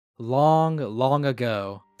Long, long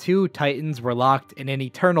ago, two titans were locked in an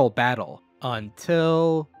eternal battle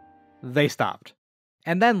until they stopped.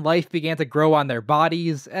 And then life began to grow on their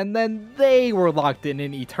bodies, and then they were locked in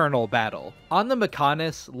an eternal battle. On the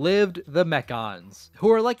Mechonis lived the Mechons,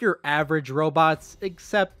 who are like your average robots,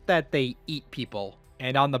 except that they eat people.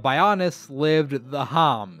 And on the Bionis lived the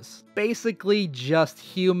Homs, basically just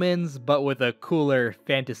humans but with a cooler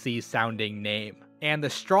fantasy-sounding name. And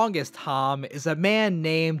the strongest Hom is a man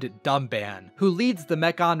named Dumban, who leads the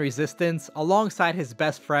Mechon resistance alongside his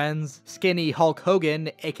best friends, Skinny Hulk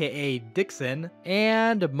Hogan aka Dixon,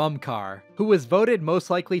 and Mumkar, who was voted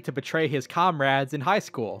most likely to betray his comrades in high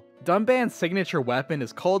school. Dumban's signature weapon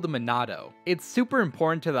is called the Monado. It's super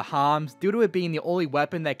important to the Homs due to it being the only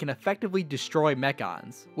weapon that can effectively destroy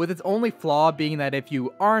Mechons, with its only flaw being that if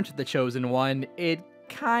you aren't the chosen one, it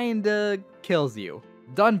kinda kills you.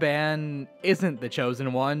 Dunban isn't the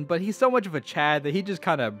chosen one, but he's so much of a Chad that he just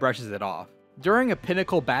kinda brushes it off. During a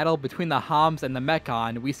pinnacle battle between the Homs and the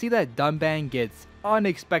Mechon, we see that Dunban gets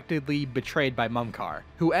unexpectedly betrayed by Mumkar,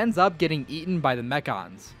 who ends up getting eaten by the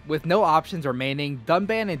Mechons. With no options remaining,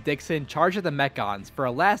 Dunban and Dixon charge at the Mechons for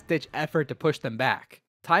a last-ditch effort to push them back.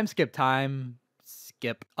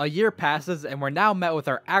 Skip. A year passes and we're now met with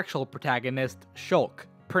our actual protagonist, Shulk,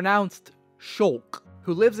 pronounced Shulk,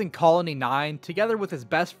 who lives in Colony 9 together with his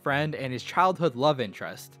best friend and his childhood love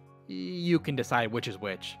interest. You can decide which is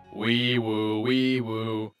which. Wee woo, wee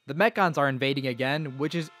woo. The Mechons are invading again,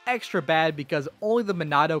 which is extra bad because only the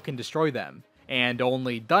Monado can destroy them, and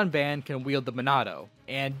only Dunban can wield the Monado.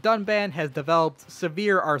 And Dunban has developed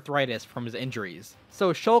severe arthritis from his injuries.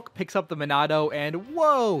 So Shulk picks up the Monado and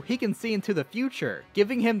whoa, he can see into the future,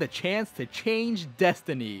 giving him the chance to change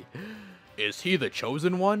destiny. Is he the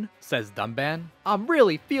chosen one? Says Dunban. I'm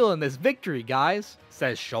really feeling this victory, guys,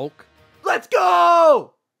 says Shulk. Let's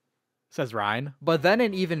go! Says Ryan. But then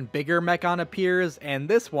an even bigger Mechon appears, and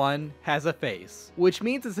this one has a face, which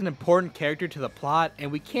means it's an important character to the plot,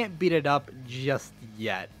 and we can't beat it up just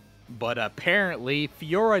yet. But apparently,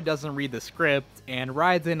 Fiora doesn't read the script and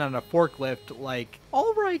rides in on a forklift like,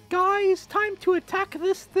 alright guys, time to attack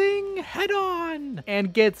this thing head on,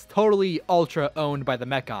 and gets totally ultra owned by the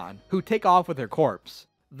Mechon, who take off with her corpse.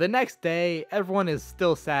 The next day, everyone is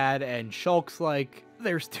still sad and Shulk's like,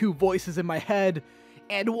 there's two voices in my head,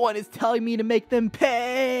 and one is telling me to make them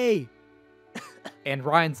pay! And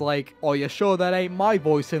Ryan's like, oh, you sure that ain't my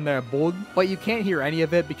voice in there, bud? But you can't hear any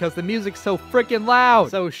of it because the music's so freaking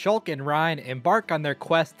loud! So Shulk and Ryan embark on their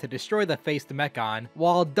quest to destroy the faced Mechon,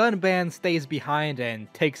 while Dunban stays behind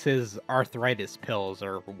and takes his arthritis pills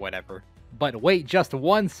or whatever. But wait just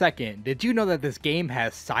 1 second, did you know that this game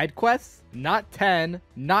has side quests? Not 10,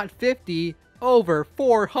 not 50, over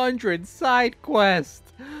 400 side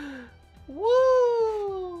quests! Woo!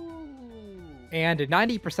 And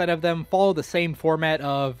 90% of them follow the same format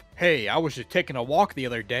of, hey, I was just taking a walk the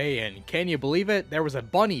other day and can you believe it? There was a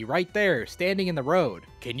bunny right there standing in the road.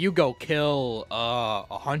 Can you go kill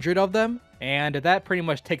 100 of them? And that pretty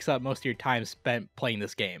much takes up most of your time spent playing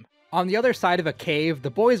this game. On the other side of a cave, the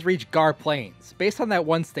boys reach Gar Plains, based on that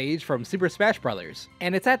one stage from Super Smash Bros.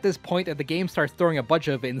 And it's at this point that the game starts throwing a bunch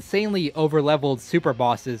of insanely over-leveled super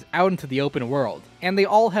bosses out into the open world. And they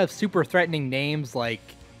all have super threatening names like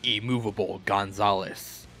Immovable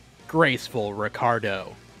Gonzalez, Graceful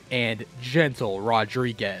Ricardo, and Gentle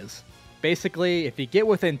Rodriguez. Basically, if you get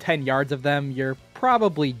within 10 yards of them, you're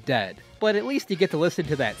probably dead. But at least you get to listen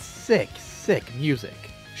to that sick, sick music.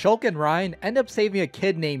 Shulk and Ryan end up saving a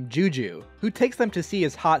kid named Juju, who takes them to see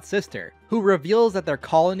his hot sister, who reveals that their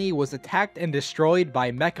colony was attacked and destroyed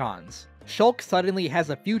by Mechons. Shulk suddenly has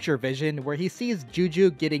a future vision where he sees Juju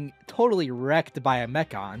getting totally wrecked by a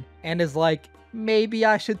Mechon, and is like, maybe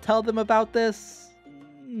I should tell them about this?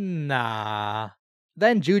 Nah.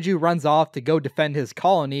 Then Juju runs off to go defend his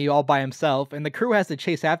colony all by himself, and the crew has to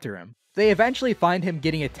chase after him. They eventually find him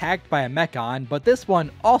getting attacked by a Mechon, but this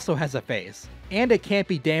one also has a face, and it can't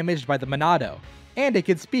be damaged by the Monado, and it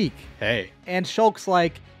can speak. Hey. And Shulk's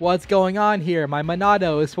like, what's going on here? My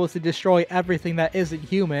Monado is supposed to destroy everything that isn't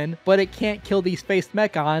human, but it can't kill these faced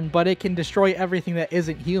Mechon, but it can destroy everything that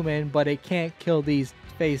isn't human, but it can't kill these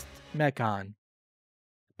faced Mechon.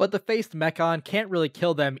 But the faced Mechon can't really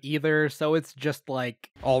kill them either, so it's just like,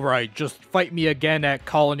 alright, just fight me again at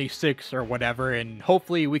Colony 6 or whatever, and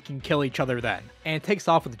hopefully we can kill each other then. And it takes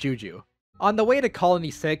off with Juju. On the way to Colony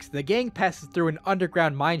 6, the gang passes through an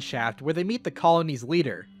underground mineshaft where they meet the colony's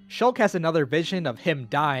leader. Shulk has another vision of him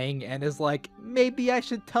dying and is like, maybe I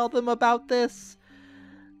should tell them about this?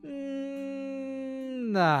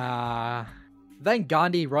 Nah. Then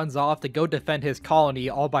Gandhi runs off to go defend his colony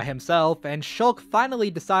all by himself, and Shulk finally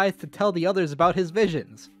decides to tell the others about his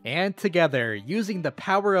visions. And together, using the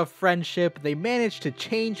power of friendship, they manage to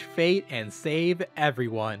change fate and save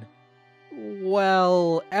everyone.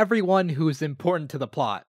 Well, everyone who's important to the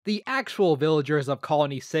plot. The actual villagers of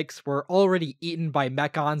Colony 6 were already eaten by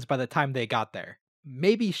mechons by the time they got there.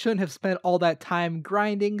 Maybe shouldn't have spent all that time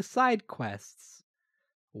grinding side quests.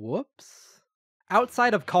 Whoops.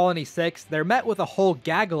 Outside of Colony 6, they're met with a whole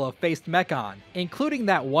gaggle of faced mechon, including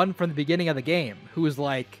that one from the beginning of the game, who's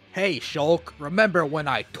like, "Hey Shulk, remember when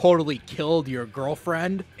I totally killed your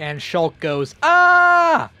girlfriend?" And Shulk goes,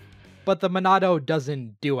 "Ah!" But the Monado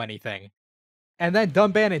doesn't do anything. And then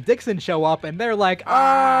Dunban and Dixon show up and they're like,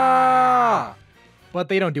 "Ah!" But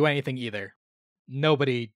they don't do anything either.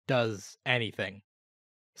 Nobody does anything.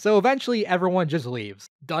 So eventually everyone just leaves.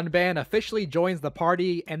 Dunban officially joins the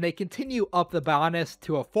party and they continue up the Bionis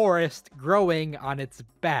to a forest growing on its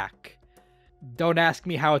back. Don't ask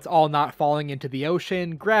me how it's all not falling into the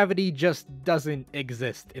ocean. Gravity just doesn't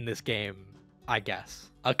exist in this game, I guess.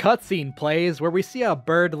 A cutscene plays where we see a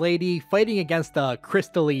bird lady fighting against a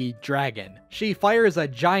crystally dragon. She fires a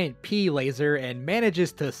giant P laser and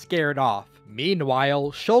manages to scare it off.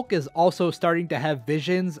 Meanwhile, Shulk is also starting to have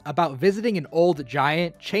visions about visiting an old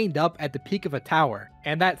giant chained up at the peak of a tower.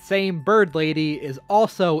 And that same bird lady is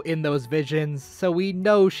also in those visions, so we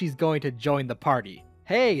know she's going to join the party.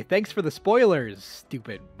 Hey, thanks for the spoilers,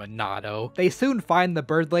 stupid Monado. They soon find the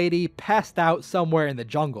bird lady passed out somewhere in the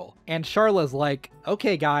jungle. And Sharla's like,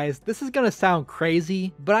 "Okay guys, this is gonna sound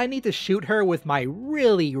crazy, but I need to shoot her with my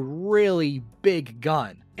really big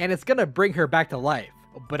gun. And it's gonna bring her back to life.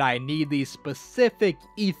 But I need these specific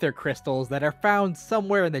ether crystals that are found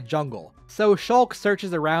somewhere in the jungle." So Shulk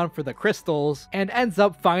searches around for the crystals and ends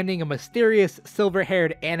up finding a mysterious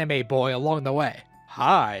silver-haired anime boy along the way.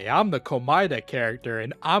 "Hi, I'm the Komaida character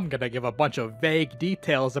and I'm gonna give a bunch of vague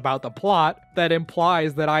details about the plot that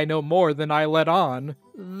implies that I know more than I let on."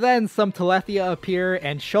 Then some Telethia appear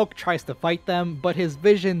and Shulk tries to fight them, but his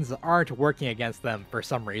visions aren't working against them for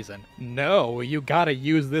some reason. "No, you gotta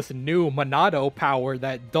use this new Monado power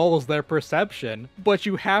that dulls their perception, but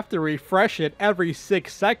you have to refresh it every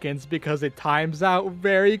 6 seconds because it times out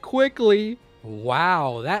very quickly."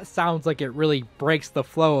 Wow, that sounds like it really breaks the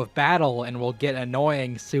flow of battle and will get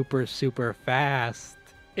annoying super fast.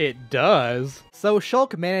 It does. So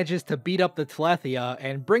Shulk manages to beat up the Telethia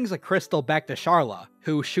and brings a crystal back to Sharla,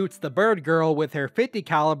 who shoots the bird girl with her 50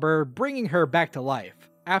 caliber, bringing her back to life.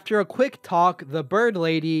 After a quick talk, the bird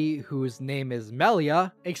lady, whose name is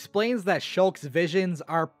Melia, explains that Shulk's visions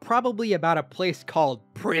are probably about a place called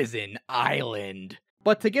Prison Island.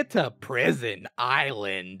 But to get to Prison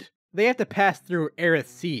Island, they have to pass through Aerith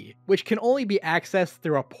Sea, which can only be accessed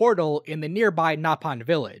through a portal in the nearby Napan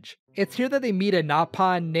village. It's here that they meet a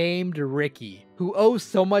Napan named Ricky, who owes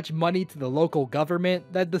so much money to the local government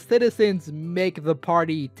that the citizens make the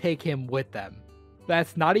party take him with them.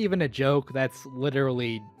 That's not even a joke, that's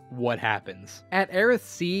literally what happens. At Aerith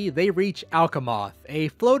Sea, they reach Alchemoth, a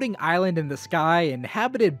floating island in the sky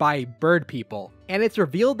inhabited by bird people, and it's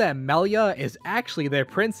revealed that Melia is actually their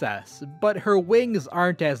princess, but her wings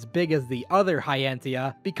aren't as big as the other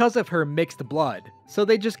Hyantia because of her mixed blood, so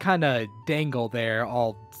they just kinda dangle there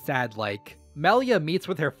all sad-like. Melia meets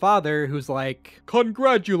with her father, who's like,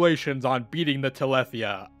 "Congratulations on beating the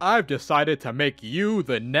Telethia. I've decided to make you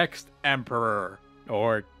the next emperor."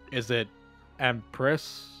 Or is it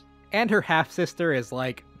empress? And her half-sister is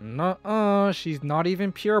like, "Nuh-uh, she's not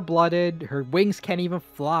even pure-blooded. Her wings can't even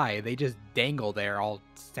fly. They just dangle there all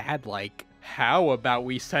sad-like." "How about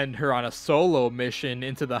we send her on a solo mission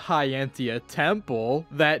into the Hyantia temple?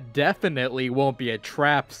 That definitely won't be a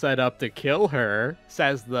trap set up to kill her,"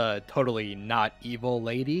 says the totally not evil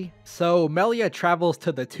lady. So Melia travels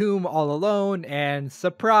to the tomb all alone, and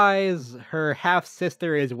surprise, her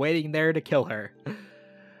half-sister is waiting there to kill her.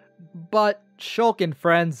 But Shulk and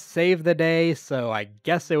friends save the day, so I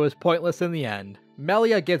guess it was pointless in the end.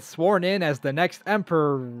 Melia gets sworn in as the next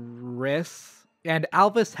empress, and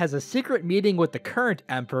Alvis has a secret meeting with the current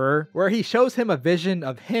emperor, where he shows him a vision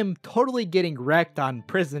of him totally getting wrecked on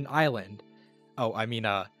Prison Island.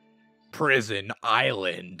 Prison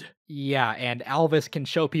Island. Yeah, and Alvis can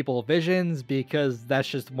show people visions because that's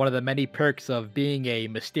just one of the many perks of being a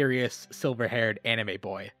mysterious silver-haired anime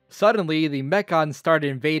boy. Suddenly, the mechons start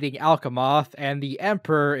invading Alchemoth, and the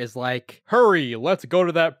Emperor is like, "Hurry, let's go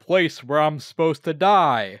to that place where I'm supposed to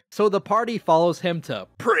die." So the party follows him to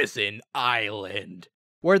Prison Island,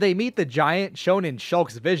 where they meet the giant shown in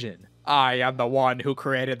Shulk's vision. "I am the one who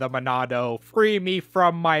created the Monado. Free me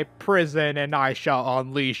from my prison and I shall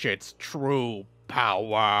unleash its true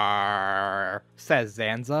power, says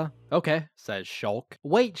Zanza. Okay, says Shulk.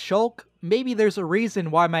 Wait, Shulk, maybe there's a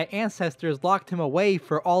reason why my ancestors locked him away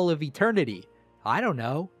for all of eternity. I don't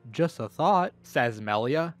know, just a thought, says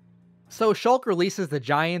Melia. So Shulk releases the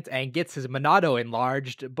giant and gets his Monado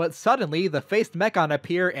enlarged, but suddenly the faced Mechon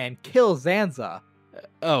appear and kill Zanza.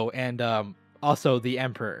 Oh, and also the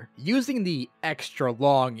Emperor. Using the extra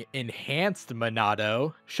long enhanced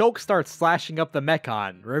Monado, Shulk starts slashing up the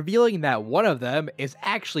Mechon, revealing that one of them is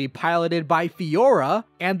actually piloted by Fiora,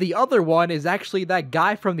 and the other one is actually that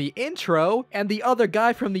guy from the intro, and the other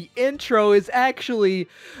guy from the intro is actually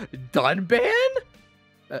Dunban?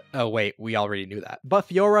 Oh wait, we already knew that. But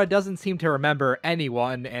Fiora doesn't seem to remember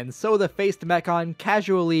anyone, and so the faced Mechon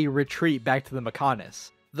casually retreat back to the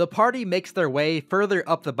Mechonis. The party makes their way further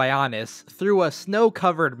up the Bionis through a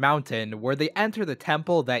snow-covered mountain where they enter the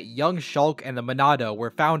temple that young Shulk and the Monado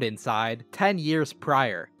were found inside 10 years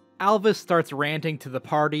prior. Alvis starts ranting to the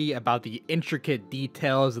party about the intricate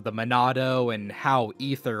details of the Monado and how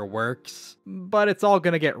ether works, but it's all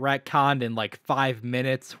gonna get retconned in like 5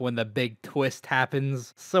 minutes when the big twist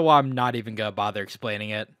happens, so I'm not even gonna bother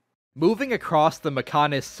explaining it. Moving across the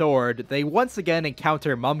Mechonis sword, they once again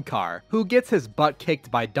encounter Mumkar, who gets his butt kicked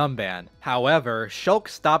by Dunban. However, Shulk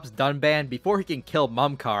stops Dunban before he can kill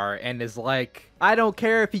Mumkar and is like, I don't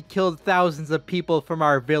care if he killed thousands of people from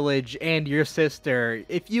our village and your sister.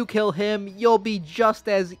 If you kill him, you'll be just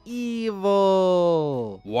as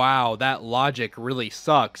evil. Wow, that logic really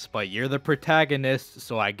sucks, but you're the protagonist,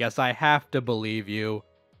 so I guess I have to believe you.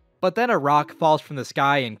 But then a rock falls from the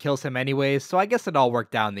sky and kills him anyways, so I guess it all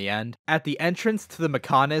worked out in the end. At the entrance to the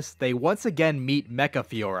Mechonis, they once again meet Mecha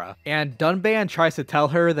Fiora, and Dunban tries to tell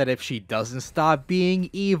her that if she doesn't stop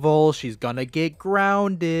being evil, she's gonna get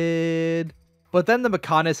grounded. But then the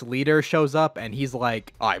Mechonis leader shows up and he's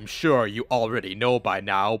like, I'm sure you already know by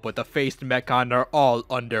now, but the faced Mechon are all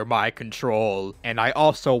under my control. And I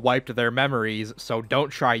also wiped their memories, so don't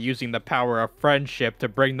try using the power of friendship to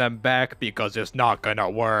bring them back because it's not gonna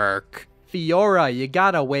work. Fiora, you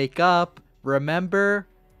gotta wake up. Remember?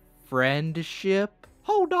 Friendship?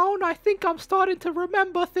 Hold on, I think I'm starting to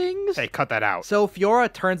remember things. Hey, cut that out. So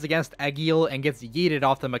Fiora turns against Egil and gets yeeted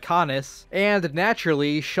off the Mechonis, and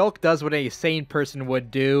naturally, Shulk does what a sane person would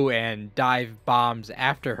do and dive bombs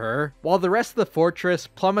after her, while the rest of the fortress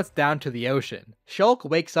plummets down to the ocean. Shulk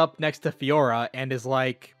wakes up next to Fiora and is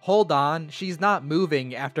like, hold on, she's not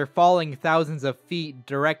moving after falling thousands of feet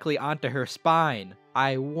directly onto her spine.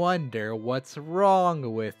 I wonder what's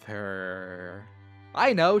wrong with her.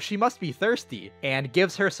 I know, she must be thirsty, and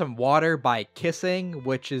gives her some water by kissing,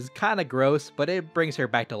 which is kinda gross, but it brings her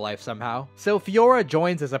back to life somehow. So Fiora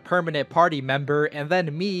joins as a permanent party member, and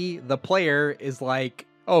then me, the player, is like,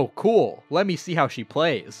 oh cool, let me see how she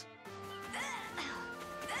plays.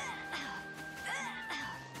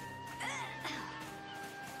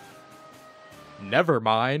 Never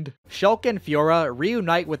mind. Shulk and Fiora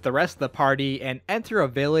reunite with the rest of the party and enter a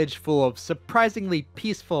village full of surprisingly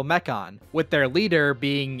peaceful Mechon, with their leader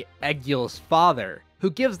being Egil's father, who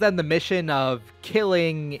gives them the mission of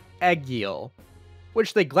killing Egil,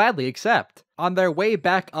 which they gladly accept. On their way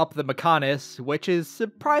back up the Mechonis, which is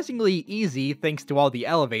surprisingly easy thanks to all the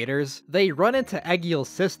elevators, they run into Egil's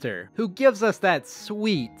sister, who gives us that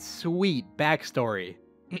sweet backstory.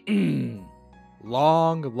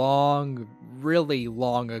 Really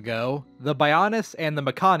long ago, the Bionis and the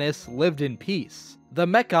Mechonis lived in peace. The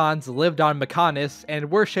Mechons lived on Mechonis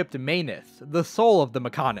and worshipped Mainith, the soul of the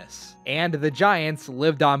Mechonis. And the Giants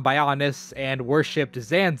lived on Bionis and worshipped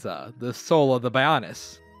Zanza, the soul of the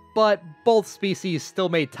Bionis. But both species still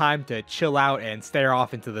made time to chill out and stare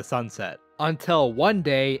off into the sunset. Until one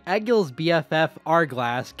day, Egil's BFF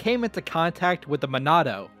Arglass came into contact with the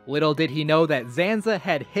Monado. Little did he know that Zanza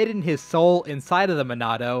had hidden his soul inside of the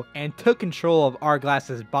Monado and took control of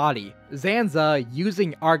Arglass's body. Zanza,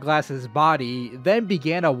 using Arglass's body, then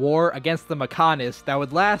began a war against the Mechonis that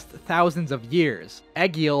would last thousands of years.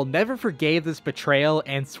 Egil never forgave this betrayal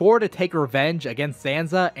and swore to take revenge against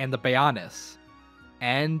Zanza and the Bionis.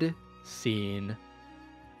 End scene.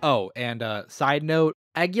 Oh, and side note,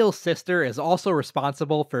 Egil's sister is also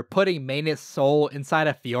responsible for putting Mainith's soul inside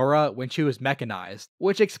of Fiora when she was mechanized,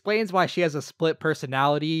 which explains why she has a split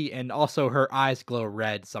personality and also her eyes glow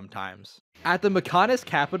red sometimes. At the Mechonis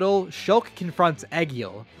capital, Shulk confronts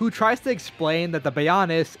Egil, who tries to explain that the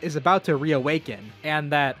Bionis is about to reawaken,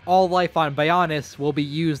 and that all life on Bionis will be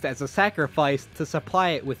used as a sacrifice to supply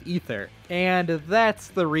it with ether. And that's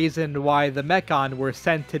the reason why the Mechon were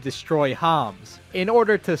sent to destroy Homs, in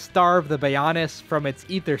order to starve the Bionis from its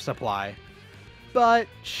ether supply. But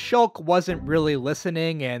Shulk wasn't really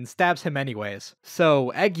listening and stabs him anyways.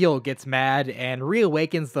 So Egil gets mad and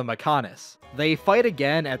reawakens the Mechonis. They fight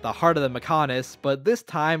again at the heart of the Mechonis, but this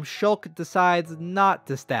time Shulk decides not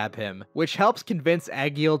to stab him, which helps convince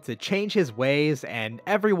Egil to change his ways, and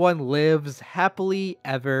everyone lives happily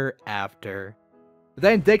ever after.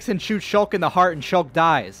 Then Dixon shoots Shulk in the heart and Shulk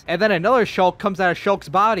dies. And then another Shulk comes out of Shulk's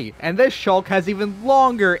body, and this Shulk has even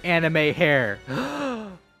longer anime hair.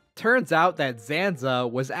 Turns out that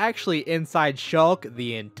Zanza was actually inside Shulk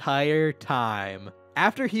the entire time.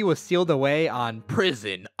 After he was sealed away on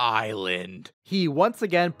Prison Island, he once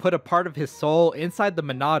again put a part of his soul inside the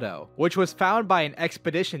Monado, which was found by an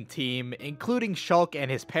expedition team, including Shulk and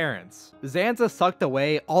his parents. Zanza sucked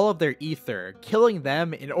away all of their ether, killing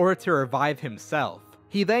them in order to revive himself.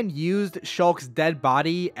 He then used Shulk's dead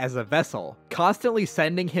body as a vessel, constantly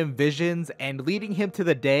sending him visions and leading him to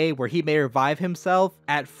the day where he may revive himself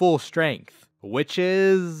at full strength, which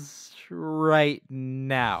is right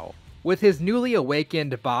now. With his newly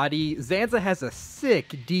awakened body, Zanza has a sick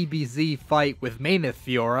DBZ fight with Maneth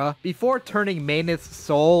Fiora before turning Maneth's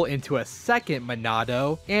soul into a second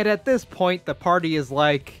Monado, and at this point the party is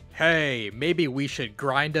like, hey, maybe we should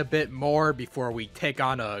grind a bit more before we take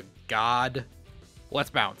on a god. Let's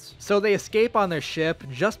bounce. So they escape on their ship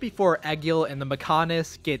just before Egil and the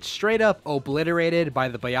Mechonis get straight up obliterated by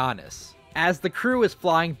the Bionis. As the crew is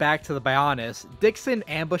flying back to the Bionis, Dixon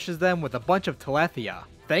ambushes them with a bunch of Telethia.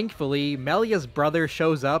 Thankfully, Melia's brother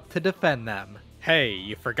shows up to defend them. Hey,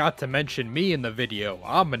 you forgot to mention me in the video,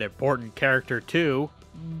 I'm an important character too.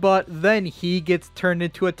 But then he gets turned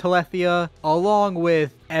into a Telethia, along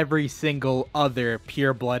with every single other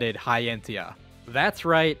pure-blooded Hyentia. That's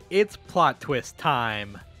right, it's plot twist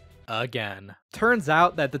time. Again. Turns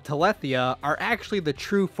out that the Telethia are actually the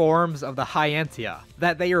true forms of the Hyentia,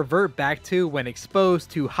 that they revert back to when exposed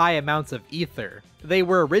to high amounts of ether. They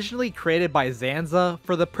were originally created by Zanza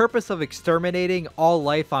for the purpose of exterminating all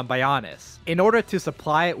life on Bionis, in order to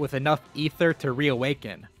supply it with enough ether to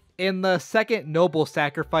reawaken. In the second noble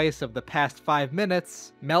sacrifice of the past 5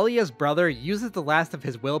 minutes, Melia's brother uses the last of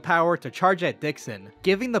his willpower to charge at Dixon,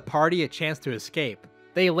 giving the party a chance to escape.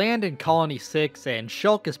 They land in Colony 6 and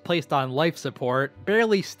Shulk is placed on life support,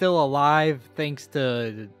 barely still alive thanks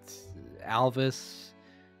to Alvis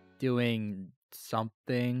doing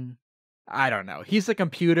something. I don't know. He's a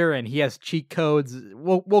computer and he has cheat codes.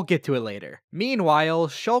 We'll get to it later. Meanwhile,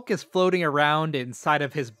 Shulk is floating around inside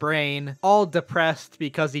of his brain, all depressed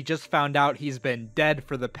because he just found out he's been dead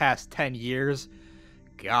for the past 10 years.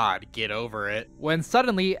 God, get over it. When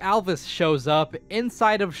suddenly Alvis shows up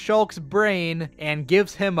inside of Shulk's brain and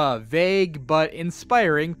gives him a vague but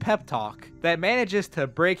inspiring pep talk that manages to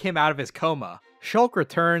break him out of his coma. Shulk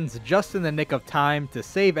returns just in the nick of time to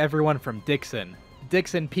save everyone from Dixon.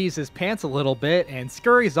 Dixon pees his pants a little bit and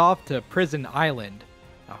scurries off to Prison Island.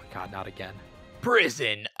 Oh god, not again.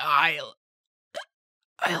 Prison Island.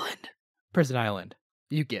 Prison Island.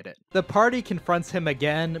 You get it. The party confronts him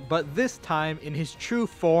again, but this time in his true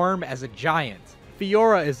form as a giant.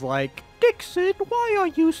 Fiora is like, Dixon, why are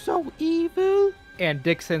you so evil? And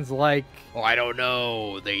Dixon's like, oh, I don't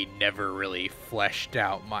know. They never really fleshed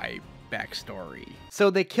out my backstory. So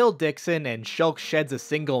they kill Dixon and Shulk sheds a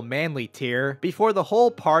single manly tear before the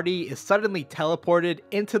whole party is suddenly teleported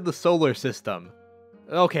into the solar system.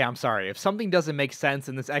 Okay, I'm sorry. If something doesn't make sense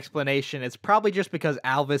in this explanation, it's probably just because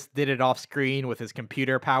Alvis did it off screen with his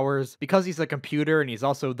computer powers. Because he's a computer and he's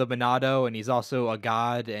also the Monado and he's also a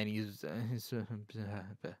god and he's...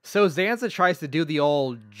 So Zanza tries to do the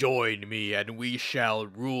old join me and we shall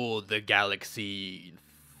rule the galaxy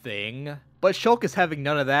thing. But Shulk is having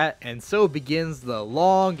none of that, and so begins the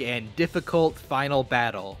long and difficult final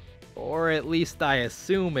battle. Or at least I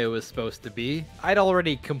assume it was supposed to be. I'd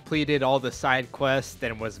already completed all the side quests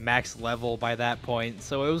and was max level by that point,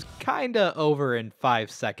 so it was kinda over in 5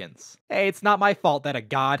 seconds. Hey, it's not my fault that a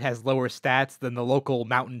god has lower stats than the local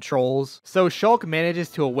mountain trolls. So Shulk manages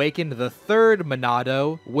to awaken the third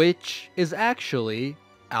Monado, which is actually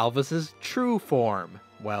Alvis's true form.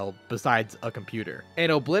 Well, besides a computer.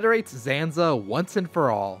 And obliterates Zanza once and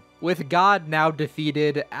for all. With God now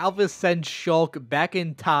defeated, Alvis sends Shulk back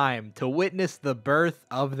in time to witness the birth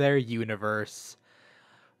of their universe.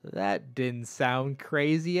 That didn't sound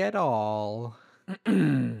crazy at all.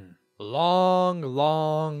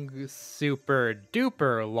 Long, super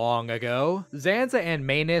duper long ago, Zanza and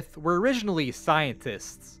Maneth were originally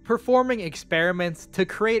scientists, performing experiments to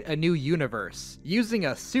create a new universe, using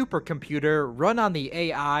a supercomputer run on the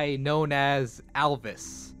AI known as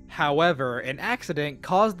Alvis. However, an accident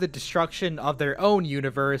caused the destruction of their own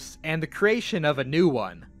universe and the creation of a new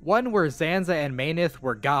one. One where Zanza and Maneth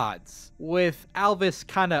were gods, with Alvis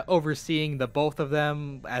kinda overseeing the both of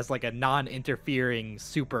them as like a non-interfering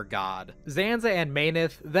super god. Zanza and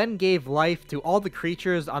Maneth then gave life to all the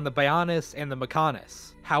creatures on the Bionis and the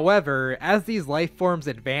Mechonis. However, as these life forms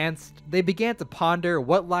advanced, they began to ponder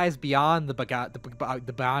what lies beyond the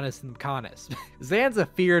Bionis and the Mechonis. Zanza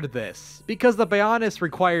feared this, because the Bionis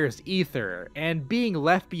requires ether, and being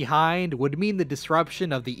left behind would mean the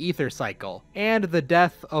disruption of the ether cycle, and the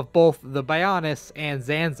death of both the Bionis and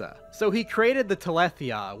Zanza. So he created the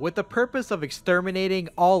Telethia with the purpose of exterminating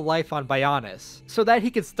all life on Bionis, so that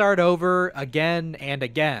he could start over again and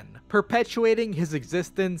again, perpetuating his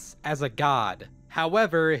existence as a god.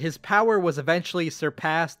 However, his power was eventually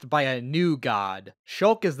surpassed by a new god.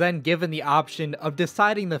 Shulk is then given the option of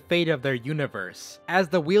deciding the fate of their universe, as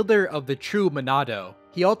the wielder of the true Monado.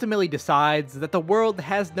 He ultimately decides that the world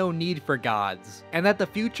has no need for gods, and that the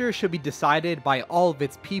future should be decided by all of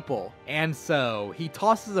its people, and so he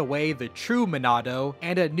tosses away the true Monado,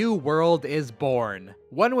 and a new world is born.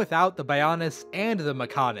 One without the Bionis and the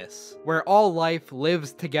Mechonis, where all life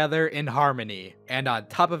lives together in harmony, and on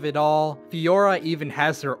top of it all, Fiora even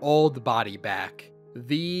has her old body back.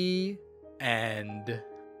 The end.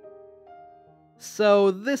 So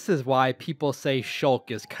this is why people say Shulk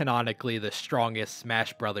is canonically the strongest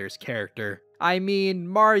Smash Bros. Character. I mean,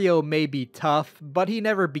 Mario may be tough, but he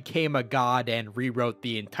never became a god and rewrote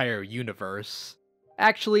the entire universe.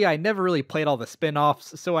 Actually, I never really played all the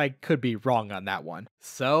spin-offs, so I could be wrong on that one.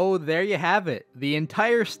 So there you have it, the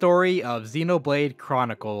entire story of Xenoblade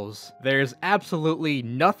Chronicles. There's absolutely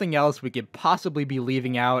nothing else we could possibly be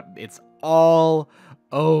leaving out. It's all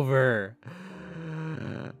over.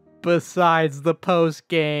 Besides the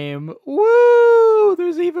post-game. Woo!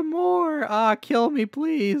 There's even more! Ah, kill me,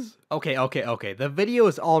 please. Okay. The video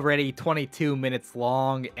is already 22 minutes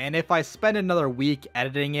long, and if I spend another week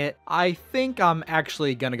editing it, I think I'm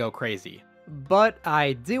actually gonna go crazy. But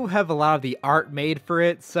I do have a lot of the art made for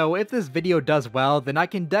it, so if this video does well, then I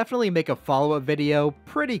can definitely make a follow-up video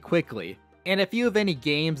pretty quickly. And if you have any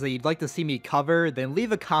games that you'd like to see me cover, then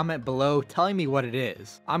leave a comment below telling me what it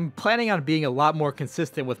is. I'm planning on being a lot more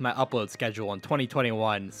consistent with my upload schedule in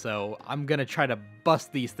 2021, so I'm gonna try to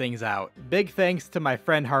bust these things out. Big thanks to my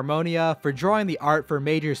friend Harmonia for drawing the art for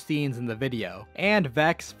major scenes in the video, and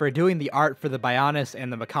Vex for doing the art for the Bionis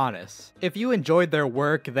and the Mechonis. If you enjoyed their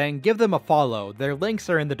work, then give them a follow, their links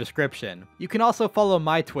are in the description. You can also follow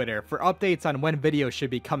my Twitter for updates on when videos should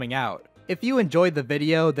be coming out. If you enjoyed the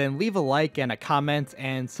video, then leave a like and a comment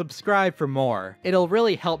and subscribe for more. It'll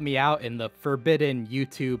really help me out in the forbidden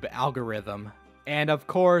YouTube algorithm. And of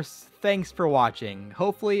course, thanks for watching.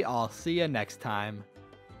 Hopefully I'll see you next time.